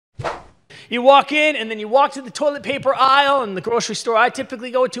You walk in, and then you walk to the toilet paper aisle in the grocery store I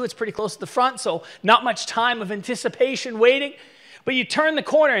typically go to. It's pretty close to the front, so not much time of anticipation waiting. But you turn the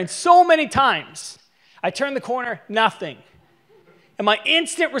corner, and so many times, I turn the corner, nothing. And my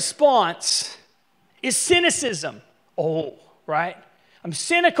instant response is cynicism. Oh, right? I'm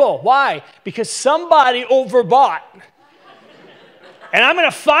cynical. Why? Because somebody overbought. And I'm going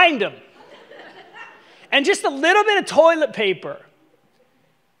to find them. And just a little bit of toilet paper.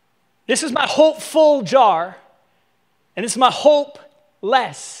 This is my hopeful jar. And this is my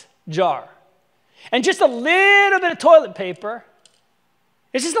hopeless jar. And just a little bit of toilet paper.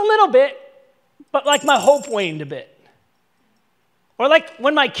 It's just a little bit, but like my hope waned a bit. Or like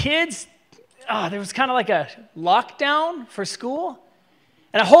when my kids, there was kind of like a lockdown for school.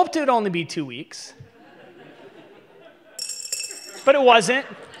 And I hoped it would only be 2 weeks. But it wasn't.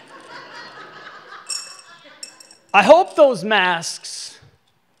 I hoped those masks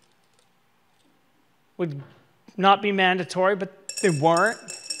would not be mandatory, but they weren't.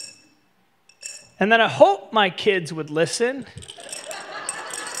 And then I hoped my kids would listen,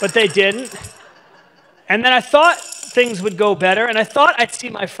 but they didn't. And then I thought things would go better, and I thought I'd see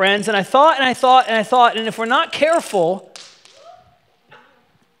my friends, and I thought, and if we're not careful,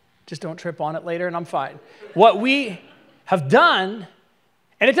 just don't trip on it later, and I'm fine. What we have done,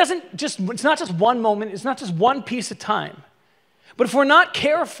 and it's not just one moment, it's not just one piece of time, but if we're not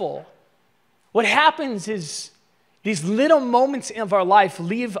careful, what happens is these little moments of our life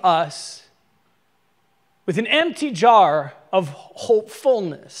leave us with an empty jar of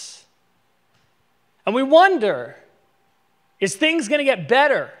hopefulness. And we wonder, is things going to get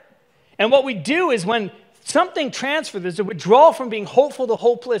better? And what we do is when something transfers, there's a withdrawal from being hopeful to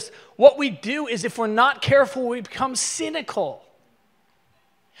hopeless, what we do is if we're not careful, we become cynical.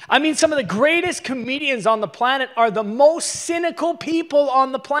 I mean, some of the greatest comedians on the planet are the most cynical people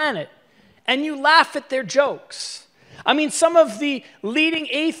on the planet. And you laugh at their jokes. I mean, some of the leading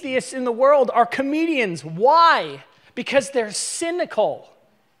atheists in the world are comedians. Why? Because they're cynical.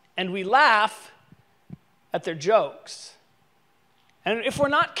 And we laugh at their jokes. And if we're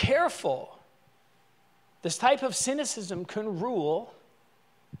not careful, this type of cynicism can rule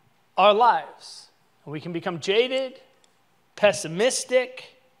our lives. We can become jaded,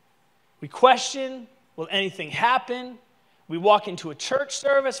 pessimistic. We question, will anything happen? We walk into a church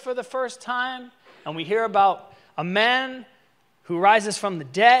service for the first time, and we hear about a man who rises from the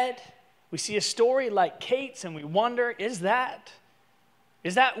dead. We see a story like Kate's, and we wonder, is that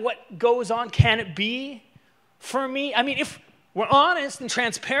what goes on? Can it be for me? I mean, if we're honest and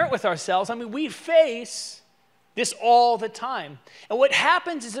transparent with ourselves, I mean, we face this all the time. And what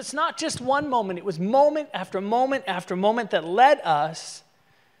happens is it's not just one moment. It was moment after moment after moment that led us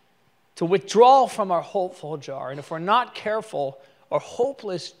to withdraw from our hopeful jar. And if we're not careful, our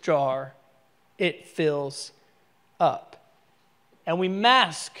hopeless jar, it fills up. And we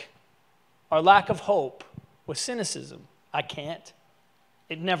mask our lack of hope with cynicism. I can't.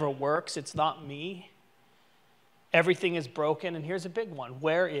 It never works. It's not me. Everything is broken. And here's a big one.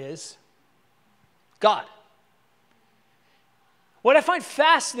 Where is God? What I find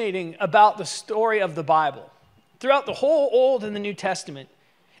fascinating about the story of the Bible, throughout the whole Old and the New Testament,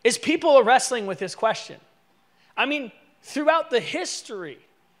 is people are wrestling with this question. I mean, throughout the history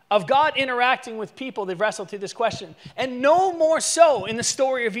of God interacting with people, they've wrestled through this question. And no more so in the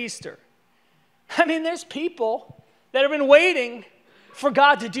story of Easter. I mean, there's people that have been waiting for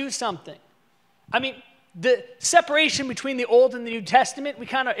God to do something. I mean, the separation between the Old and the New Testament,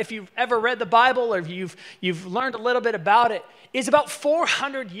 if you've ever read the Bible or if you've learned a little bit about it, is about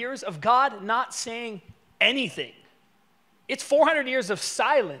 400 years of God not saying anything. It's 400 years of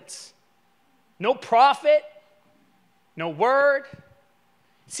silence. No prophet, no word.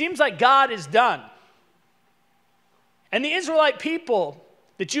 It seems like God is done. And the Israelite people,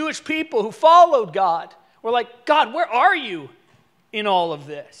 the Jewish people who followed God, were like, God, where are you in all of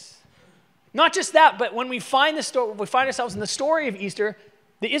this? Not just that, but when we find ourselves in the story of Easter,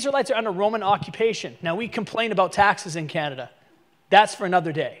 the Israelites are under Roman occupation. Now, we complain about taxes in Canada. That's for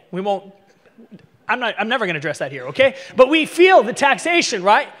another day. I'm never going to address that here, okay? But we feel the taxation,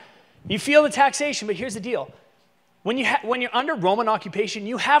 right? You feel the taxation, but here's the deal. When you're under Roman occupation,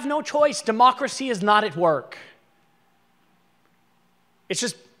 you have no choice. Democracy is not at work. It's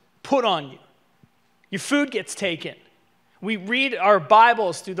just put on you. Your food gets taken. We read our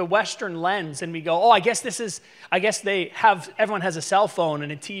Bibles through the Western lens, and we go, oh, I guess everyone has a cell phone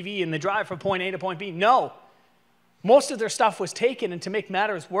and a TV, and they drive from point A to point B. No. Most of their stuff was taken, and to make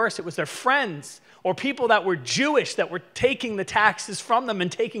matters worse, it was their friends or people that were Jewish that were taking the taxes from them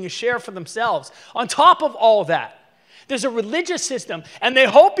and taking a share for themselves. On top of all that, There's a religious system, and they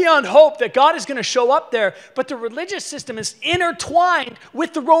hope beyond hope that God is going to show up there, but the religious system is intertwined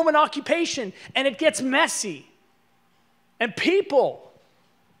with the Roman occupation, and it gets messy. And people,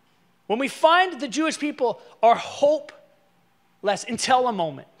 when we find the Jewish people are hopeless until a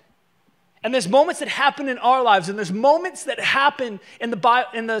moment. And there's moments that happen in our lives, and there's moments that happen in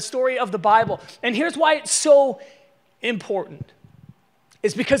the story of the Bible. And here's why it's so important.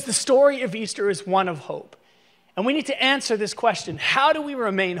 It's because the story of Easter is one of hope. And we need to answer this question: how do we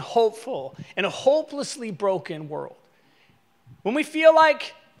remain hopeful in a hopelessly broken world? When we feel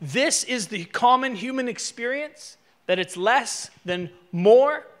like this is the common human experience, that it's less than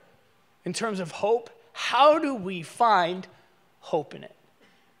more in terms of hope, how do we find hope in it?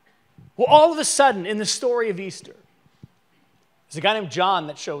 Well, all of a sudden, in the story of Easter, there's a guy named John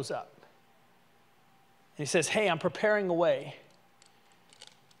that shows up. And he says, hey, I'm preparing a way.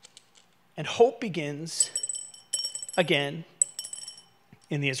 And hope begins again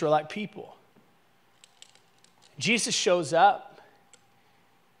in the Israelite people. Jesus shows up.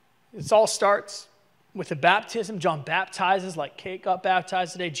 It all starts with the baptism. John baptizes like Kate got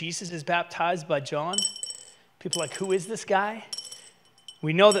baptized today. Jesus is baptized by John. People are like, who is this guy?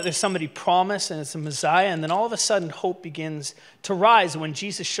 We know that there's somebody promised and it's a Messiah, and then all of a sudden hope begins to rise when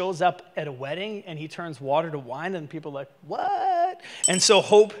Jesus shows up at a wedding and he turns water to wine, and people are like, what? And so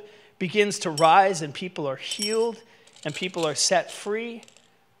hope begins to rise, and people are healed and people are set free.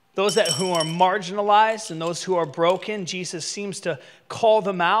 Those who are marginalized and those who are broken, Jesus seems to call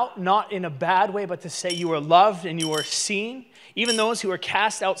them out, not in a bad way, but to say you are loved and you are seen. Even those who are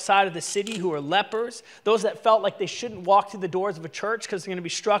cast outside of the city, who are lepers, those that felt like they shouldn't walk through the doors of a church because they're going to be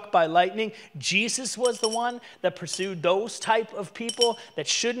struck by lightning, Jesus was the one that pursued those type of people that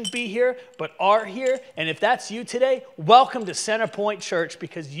shouldn't be here but are here. And if that's you today, welcome to Center Point Church,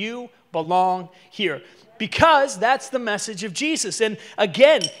 because you belong here. Because that's the message of Jesus. And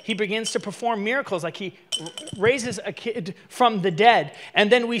again, he begins to perform miracles, like he raises a kid from the dead.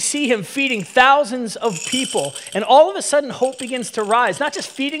 And then we see him feeding thousands of people. And all of a sudden, hope begins to rise. Not just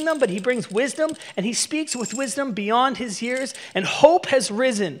feeding them, but he brings wisdom, and he speaks with wisdom beyond his years. And hope has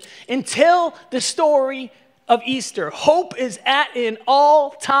risen until the story of Easter. Hope is at an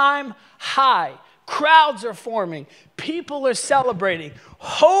all-time high. Crowds are forming. People are celebrating.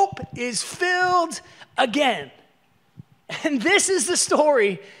 Hope is filled again. And this is the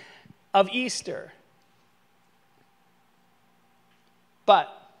story of Easter. But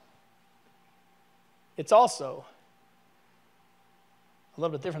it's also a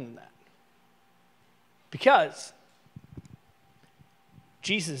little bit different than that. Because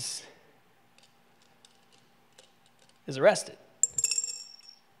Jesus is arrested.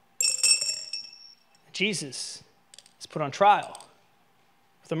 Jesus is put on trial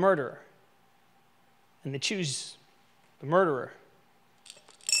with a murderer. And they choose the murderer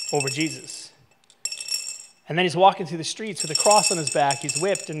over Jesus. And then he's walking through the streets with a cross on his back. He's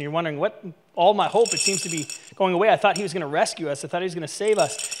whipped, and you're wondering, what? All my hope, it seems to be going away. I thought he was going to rescue us. I thought he was going to save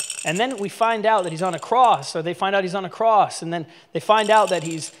us. And then we find out that he's on a cross, or they find out he's on a cross. And then they find out that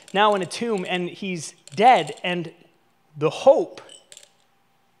he's now in a tomb, and he's dead. And the hope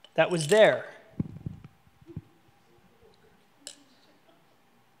that was there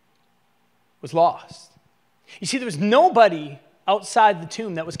was lost. You see, there was nobody outside the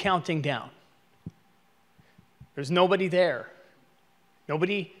tomb that was counting down. There's nobody there.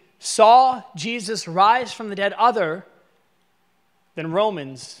 Nobody saw Jesus rise from the dead other than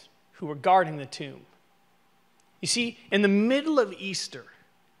Romans who were guarding the tomb. You see, in the middle of Easter,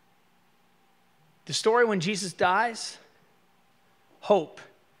 the story when Jesus dies, hope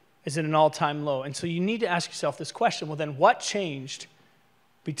is at an all-time low. And so you need to ask yourself this question: well, then what changed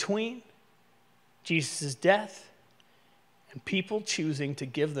between Jesus' death and people choosing to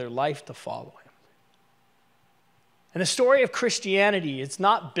give their life to follow him? And the story of Christianity, it's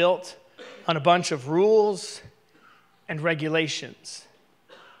not built on a bunch of rules and regulations.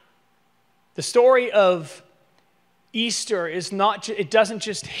 The story of Easter is not, it doesn't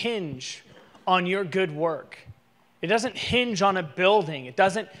just hinge on your good work. It doesn't hinge on a building. It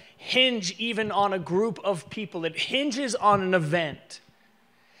doesn't hinge even on a group of people. It hinges on an event.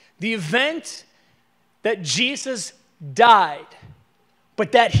 The event that Jesus died,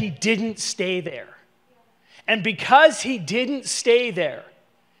 but that he didn't stay there. And because he didn't stay there,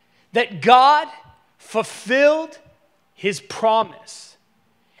 that God fulfilled his promise.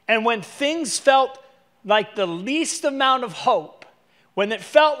 And when things felt like the least amount of hope, when it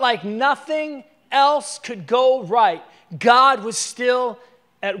felt like nothing else could go right, God was still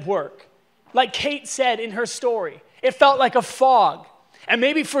at work. Like Kate said in her story, it felt like a fog. And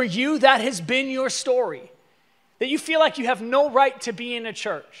maybe for you, that has been your story. that you feel like you have no right to be in a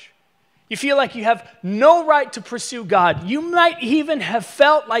church. You feel like you have no right to pursue God. You might even have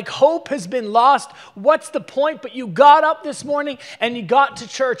felt like hope has been lost. What's the point? But you got up this morning and you got to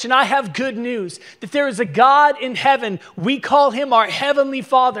church. And I have good news that there is a God in heaven. We call him our heavenly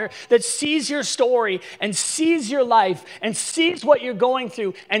Father that sees your story and sees your life and sees what you're going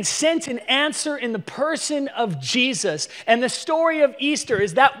through and sent an answer in the person of Jesus. And the story of Easter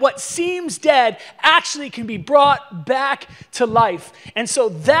is that what seems dead actually can be brought back to life. And so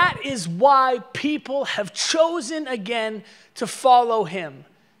that is why people have chosen again to follow him.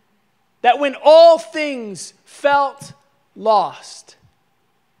 That when all things felt lost,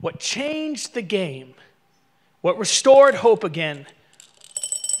 what changed the game, what restored hope again,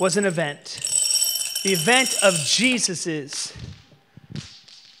 was an event. The event of Jesus'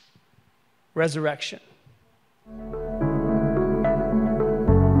 resurrection.